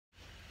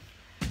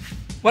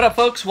What up,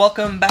 folks?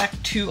 Welcome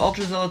back to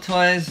UltraZilla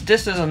Toys.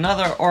 This is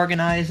another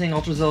Organizing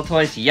UltraZilla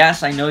Toys.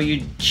 Yes, I know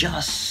you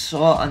just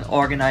saw an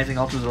Organizing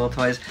UltraZilla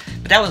Toys,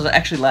 but that was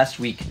actually last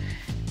week.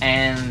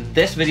 And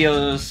this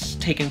video is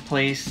taking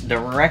place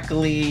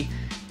directly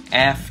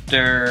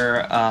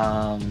after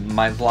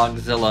my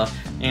Vlogzilla,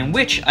 in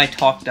which I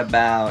talked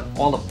about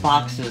all the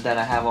boxes that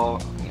I have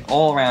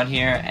all around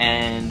here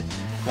and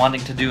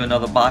wanting to do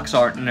another box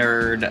art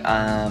nerd,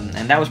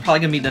 and that was probably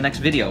going to be the next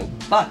video.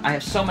 But I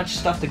have so much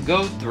stuff to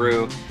go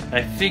through that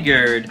I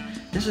figured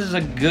this is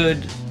a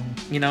good,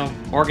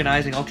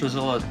 Organizing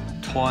UltraZilla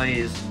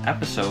Toys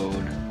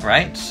episode,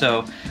 right?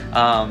 So,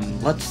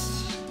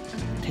 let's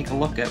take a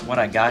look at what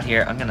I got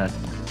here. I'm going to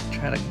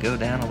try to go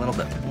down a little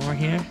bit more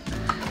here.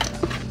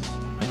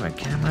 Move my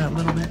camera a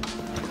little bit.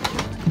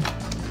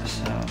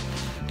 So,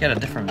 get a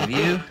different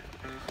view.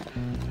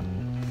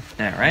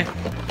 Alright.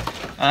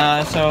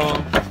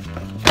 So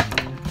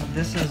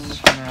this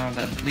is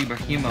the Liber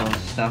Humo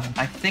stuff.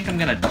 I think I'm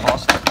gonna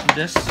toss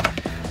this.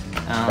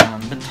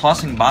 Been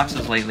tossing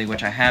boxes lately,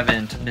 which I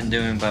haven't been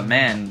doing, but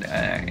man,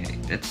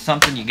 it's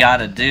something you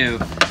gotta do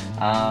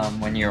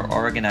when you're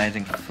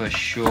organizing for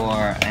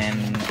sure.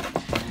 And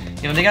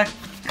they got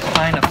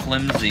kind of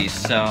flimsy,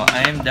 so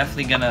I am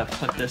definitely gonna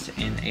put this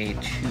in a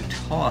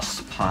to-toss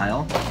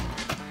pile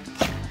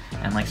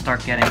and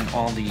start getting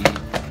all the.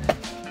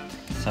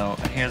 So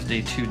here's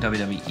the two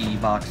WWE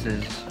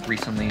boxes,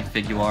 recently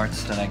figure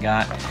arts that I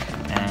got,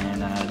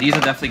 and these are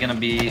definitely going to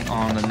be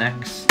on the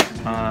next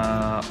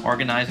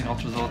Organizing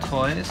UltraZilla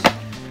Toys.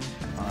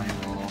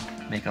 I will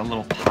make a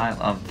little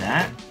pile of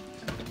that,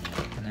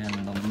 and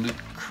then the loot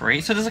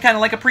crate. So this is kind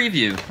of like a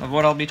preview of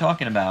what I'll be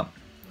talking about.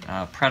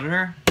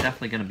 Predator,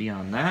 definitely going to be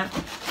on that,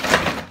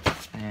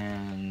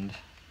 and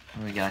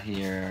what we got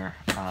here?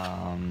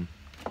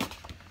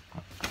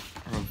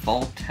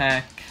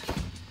 Revoltech.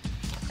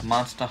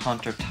 Monster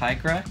Hunter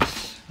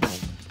Tigrex.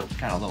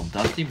 Kind of a little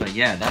dusty, but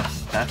yeah,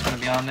 that's going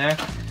to be on there.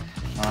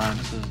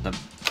 This is the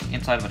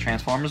inside of a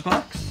Transformers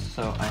box,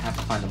 so I have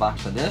to find the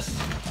box for this.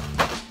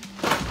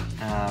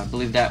 I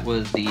believe that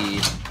was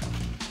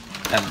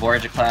that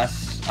Voyager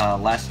class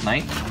last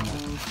night.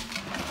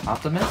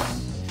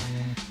 Optimus.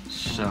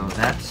 So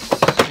that's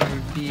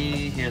going to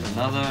be. Here's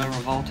another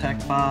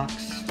Revoltech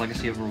box.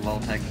 Legacy of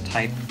Revoltech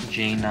Type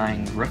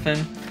J9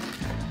 Griffin.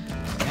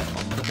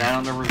 Put that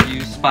on the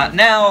review spot.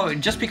 Now,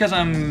 just because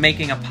I'm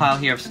making a pile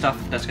here of stuff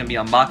that's going to be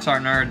on Box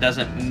Art Nerd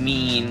doesn't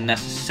mean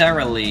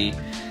necessarily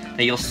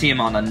that you'll see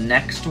them on the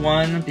next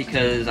one,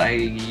 because I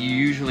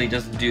usually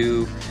just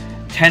do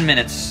 10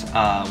 minutes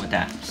with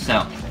that.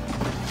 So,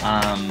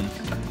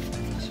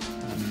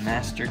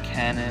 Master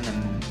Cannon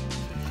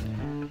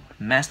and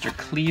Master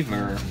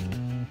Cleaver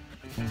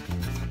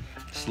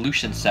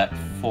solution set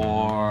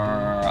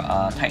for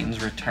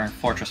Titan's Return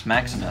Fortress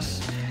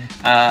Maximus.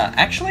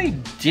 Actually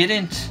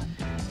didn't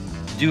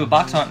do a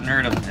box art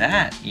nerd of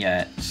that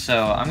yet,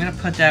 so I'm gonna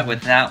put that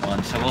with that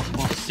one. So we'll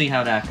see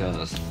how that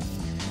goes.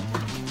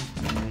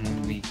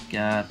 And we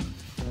got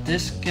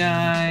this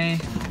guy,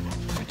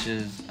 which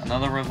is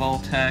another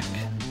Revoltech,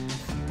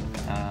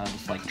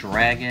 just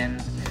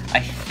dragon. I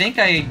think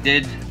I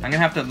did. I'm gonna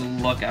have to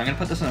look. I'm gonna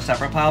put this in a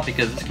separate pile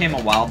because this came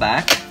a while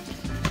back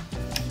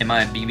in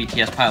my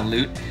BBTS pile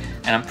loot,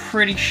 and I'm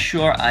pretty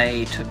sure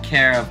I took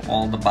care of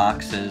all the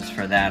boxes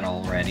for that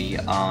already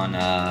on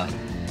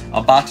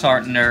a box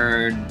art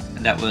nerd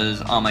that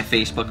was on my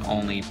Facebook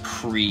only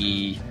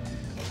pre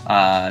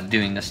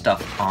doing the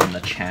stuff on the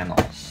channel.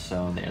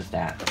 So there's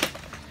that.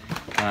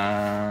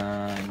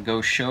 Go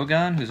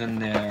Shogun, who's in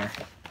there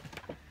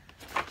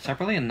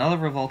separately. Another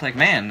Revoltech.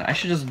 Man, I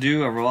should just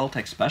do a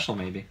Revoltech special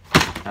maybe.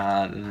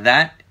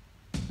 That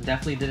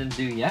definitely didn't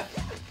do yet.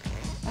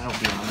 That'll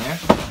be on there.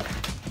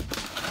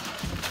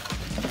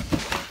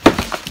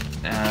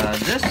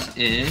 This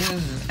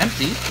is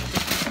empty.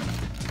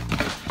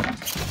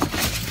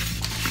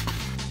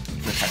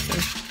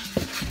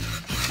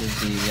 This is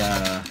the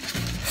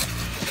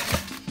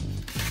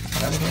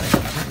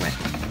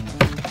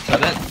so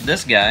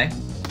this guy,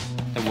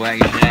 the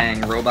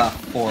Wang Robot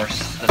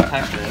Force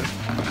Detective.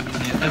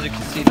 As you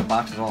can see, the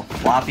box is all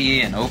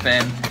floppy and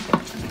open,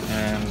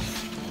 and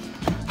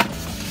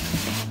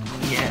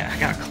yeah, I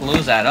gotta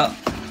close that up,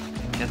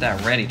 get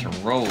that ready to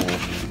roll.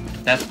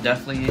 That's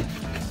definitely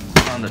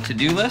on the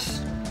to-do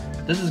list.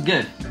 This is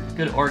good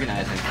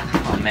organizing.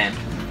 Oh man,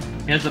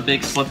 here's a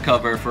big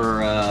slipcover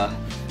for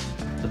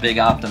the big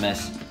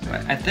Optimus.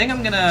 I think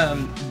I'm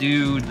gonna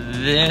do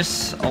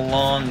this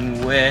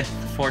along with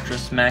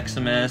Fortress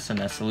Maximus and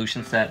a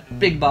solution set.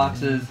 Big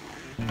boxes.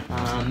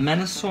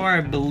 Menasor,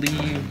 I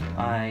believe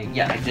I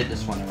did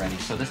this one already,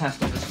 so this has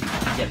to just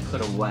get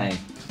put away.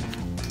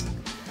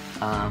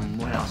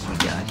 What else we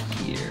got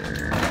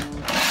here?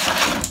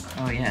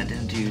 Oh yeah, I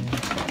didn't do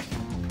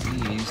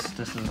these.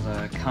 This is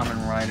a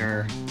Kamen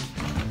Rider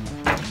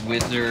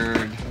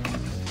Wizard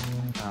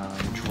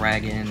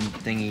Dragon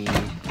thingy,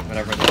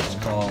 whatever this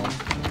is called.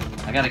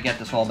 I gotta get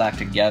this all back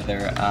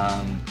together.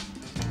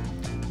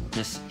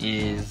 This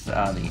is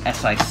the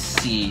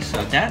SIC,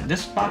 so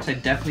this box I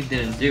definitely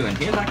didn't do, and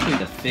here's actually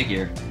the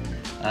figure.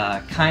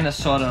 kind of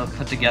sort of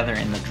put together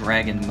in the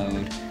dragon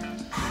mode.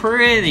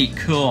 Pretty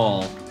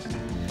cool.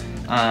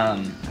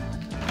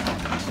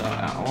 So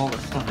all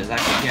this stuff is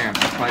actually here. I'm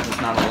surprised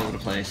it's not all over the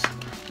place.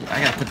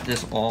 I gotta put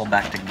this all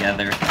back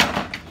together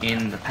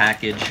in the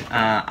package.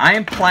 I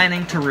am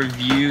planning to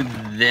review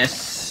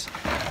this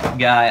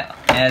guy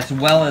as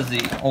well as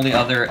the only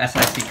other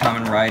SIC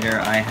Kamen Rider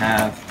I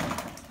have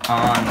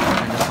on,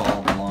 and this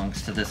all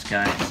belongs to this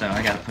guy, so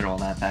I gotta put all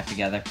that back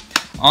together.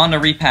 On the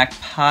Repack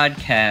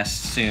podcast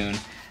soon.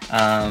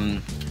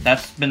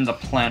 That's been the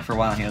plan for a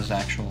while. Here's the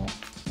actual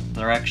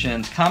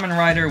directions. Kamen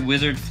Rider,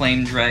 Wizard,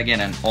 Flame Dragon,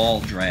 and All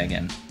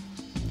Dragon.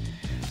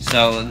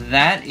 So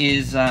that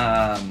is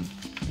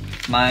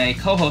my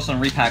co-host on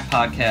Repack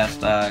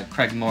Podcast,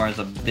 Craig Moore, is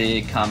a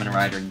big Kamen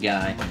Rider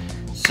guy.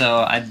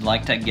 So I'd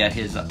like to get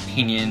his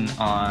opinion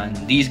on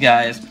these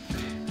guys,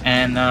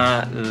 and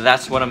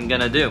that's what I'm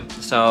gonna do.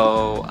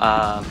 So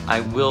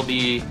I will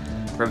be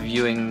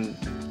reviewing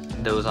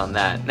those on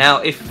that. Now,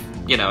 if,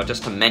 you know,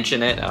 just to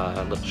mention it,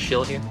 a little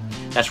shill here,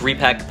 that's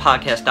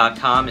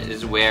repackpodcast.com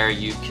is where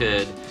you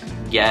could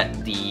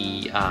get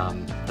the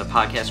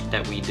podcast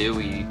that we do.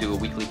 We do a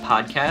weekly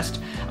podcast.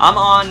 I'm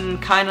on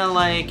kind of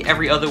like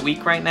every other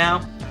week right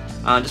now,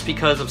 just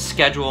because of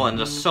schedule and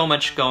just so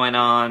much going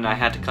on. I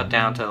had to cut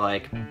down to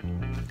like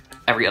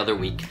every other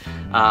week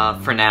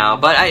for now,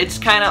 but it's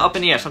kind of up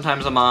in the air.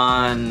 Sometimes I'm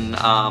on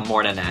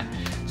more than that.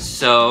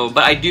 So,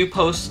 but I do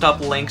post up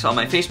links on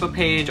my Facebook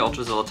page,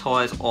 Ultrazilla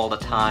Toys, all the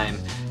time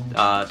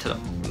to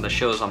the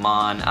shows I'm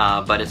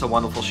on, but it's a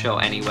wonderful show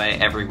anyway,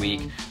 every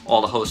week.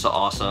 All the hosts are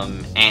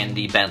awesome.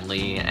 Andy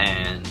Bentley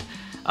and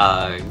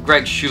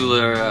Greg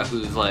Schuler,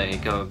 who's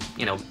like a,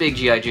 you know, big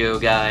G.I. Joe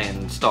guy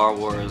and Star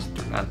Wars,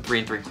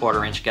 3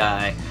 3/4 inch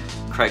guy.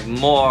 Craig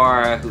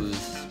Moore,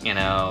 who's, you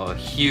know,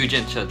 huge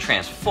into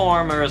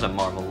Transformers and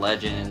Marvel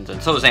Legends,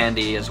 and so is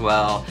Andy as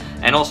well,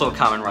 and also a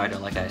Kamen Rider,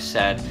 like I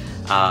said.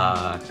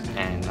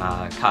 And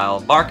Kyle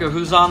Barker,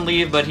 who's on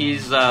leave, but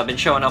he's been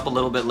showing up a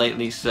little bit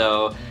lately,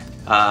 so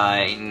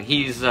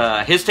he's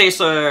his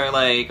tastes are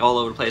like all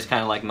over the place,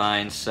 kind of like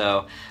mine,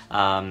 so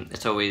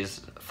it's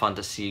always fun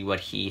to see what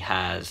he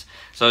has.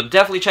 So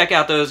definitely check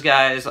out those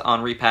guys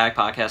on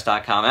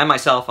repackpodcast.com and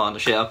myself on the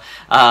show.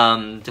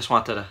 Just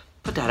wanted to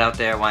put that out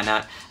there, why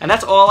not? And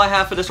that's all I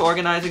have for this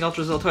Organizing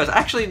Ultrazilla Toys.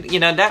 Actually, you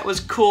know, that was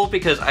cool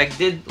because I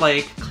did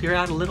like clear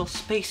out a little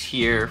space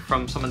here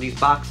from some of these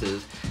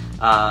boxes,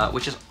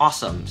 which is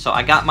awesome. So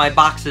I got my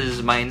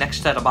boxes, my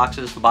next set of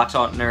boxes for Box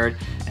Art Nerd,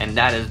 and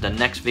that is the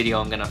next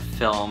video I'm gonna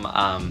film.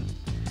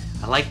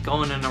 I like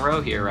going in a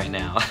row here right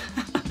now.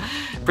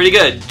 Pretty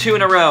good, 2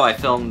 in a row I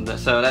filmed,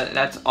 so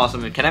that's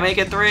awesome. Can I make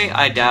it 3?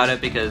 I doubt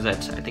it because I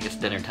think it's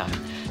dinner time.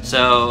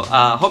 So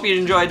hope you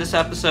enjoyed this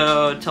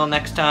episode. Till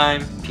next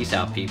time, peace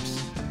out, peeps.